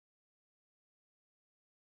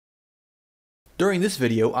During this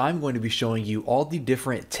video, I'm going to be showing you all the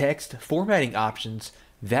different text formatting options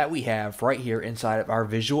that we have right here inside of our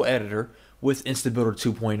visual editor with InstaBuilder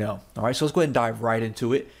 2.0. All right, so let's go ahead and dive right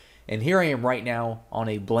into it. And here I am right now on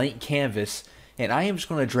a blank canvas, and I am just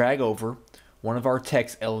going to drag over one of our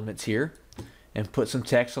text elements here and put some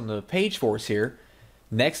text on the page for us here.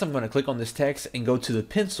 Next, I'm going to click on this text and go to the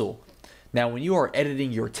pencil. Now, when you are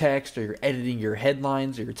editing your text or you're editing your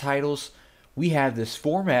headlines or your titles, we have this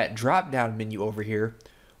format drop-down menu over here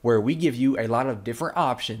where we give you a lot of different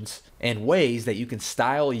options and ways that you can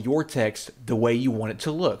style your text the way you want it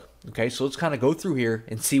to look. Okay, so let's kind of go through here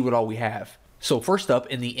and see what all we have. So first up,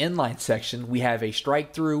 in the inline section, we have a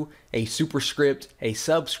strike through, a superscript, a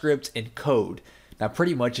subscript, and code. Now,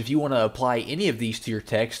 pretty much if you want to apply any of these to your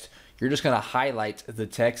text, you're just going to highlight the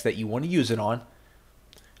text that you want to use it on.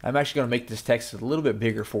 I'm actually going to make this text a little bit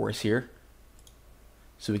bigger for us here,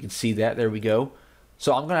 so we can see that. There we go.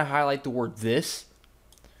 So I'm going to highlight the word this,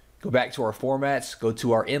 go back to our formats, go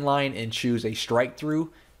to our inline and choose a strike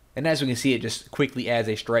through. And as we can see, it just quickly adds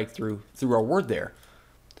a strike through our word there.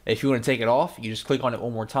 If you want to take it off, you just click on it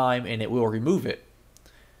one more time and it will remove it.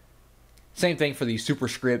 Same thing for the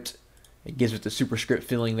superscript. It gives it the superscript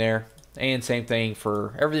feeling there. And same thing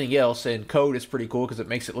for everything else. And code is pretty cool because it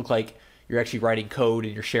makes it look like you're actually writing code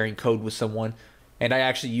and you're sharing code with someone. And I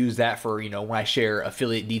actually use that for, when I share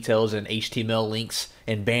affiliate details and HTML links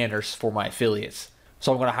and banners for my affiliates.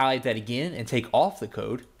 So I'm going to highlight that again and take off the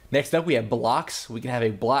code. Next up, we have blocks. We can have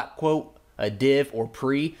a block quote, a div, or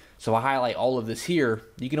pre. So I highlight all of this here.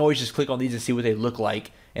 You can always just click on these and see what they look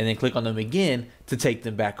like, and then click on them again to take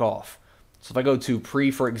them back off. So if I go to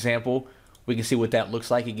pre, for example, we can see what that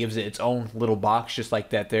looks like. It gives it its own little box just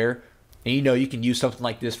like that there. And you can use something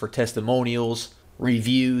like this for testimonials,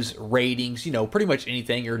 reviews, ratings, pretty much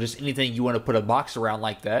anything, or just anything you want to put a box around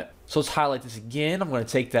like that. So let's highlight this again. I'm going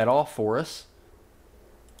to take that off for us.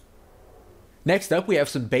 Next up, we have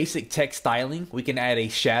some basic text styling. We can add a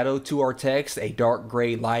shadow to our text, a dark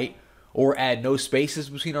gray light, or add no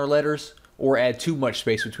spaces between our letters, or add too much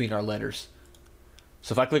space between our letters.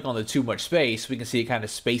 So if I click on the too much space, we can see it kind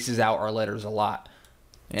of spaces out our letters a lot.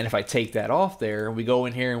 And if I take that off there, we go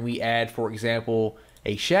in here and we add, for example,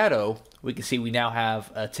 a shadow, we can see we now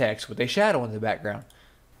have a text with a shadow in the background.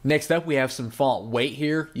 Next up, we have some font weight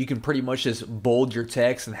here. You can pretty much just bold your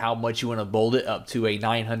text and how much you want to bold it, up to a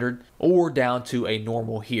 900 or down to a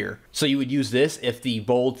normal here. So you would use this if the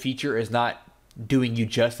bold feature is not doing you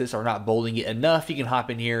justice or not bolding it enough. You can hop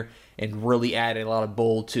in here and really add a lot of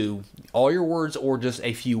bold to all your words or just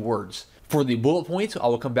a few words. For the bullet points, I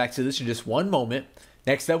will come back to this in just one moment.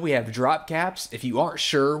 Next up, we have drop caps. If you aren't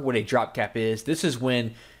sure what a drop cap is, this is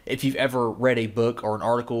when, if you've ever read a book or an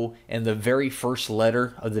article and the very first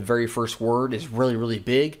letter of the very first word is really, really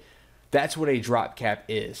big, that's what a drop cap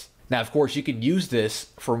is. Now, of course, you can use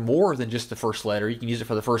this for more than just the first letter. You can use it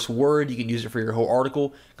for the first word. You can use it for your whole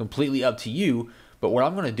article, completely up to you. But what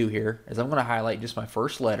I'm going to do here is I'm going to highlight just my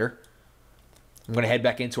first letter. I'm going to head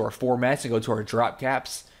back into our formats and go to our drop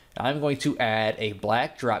caps. I'm going to add a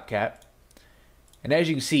black drop cap. And as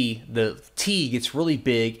you can see, the T gets really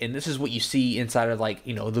big, and this is what you see inside of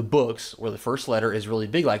the books where the first letter is really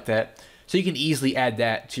big like that. So you can easily add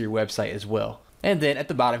that to your website as well. And then at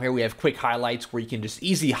the bottom here, we have quick highlights where you can just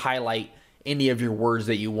easily highlight any of your words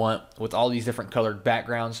that you want with all these different colored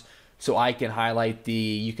backgrounds. So I can highlight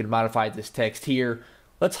you can modify this text here.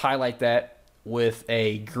 Let's highlight that with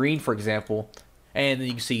a green, for example. And then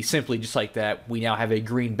you can see simply just like that, we now have a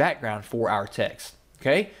green background for our text.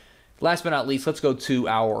 Okay. Last but not least, let's go to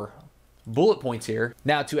our bullet points here.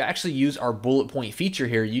 Now, to actually use our bullet point feature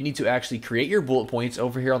here, you need to actually create your bullet points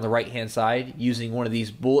over here on the right-hand side using one of these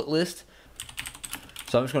bullet lists.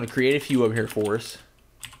 So I'm just going to create a few over here for us.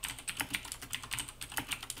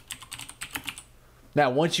 Now,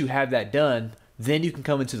 once you have that done, then you can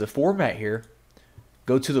come into the format here,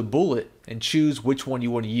 go to the bullet, and choose which one you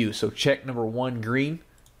want to use. So check number 1, green.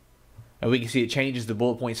 And we can see it changes the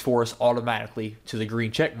bullet points for us automatically to the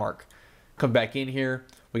green check mark. Come back in here.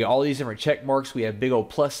 We got all these different check marks. We have big old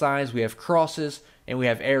plus signs. We have crosses. And we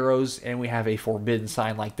have arrows. And we have a forbidden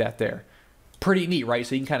sign like that there. Pretty neat, right?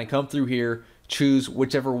 So you can kind of come through here, choose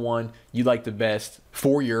whichever one you like the best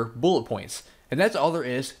for your bullet points. And that's all there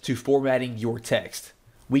is to formatting your text.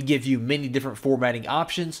 We give you many different formatting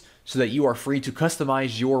options so that you are free to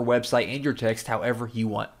customize your website and your text however you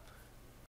want.